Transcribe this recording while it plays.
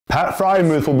Pat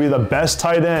Freiermuth will be the best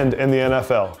tight end in the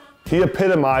NFL. He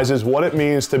epitomizes what it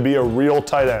means to be a real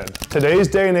tight end. Today's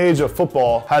day and age of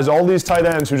football has all these tight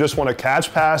ends who just want to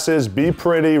catch passes, be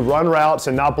pretty, run routes,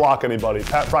 and not block anybody.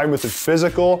 Pat Freiermuth is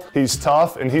physical, he's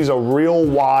tough, and he's a real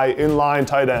Y inline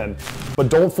tight end. But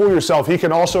don't fool yourself, he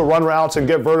can also run routes and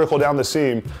get vertical down the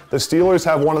seam. The Steelers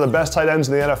have one of the best tight ends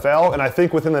in the NFL, and I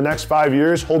think within the next 5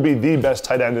 years, he'll be the best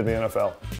tight end in the NFL.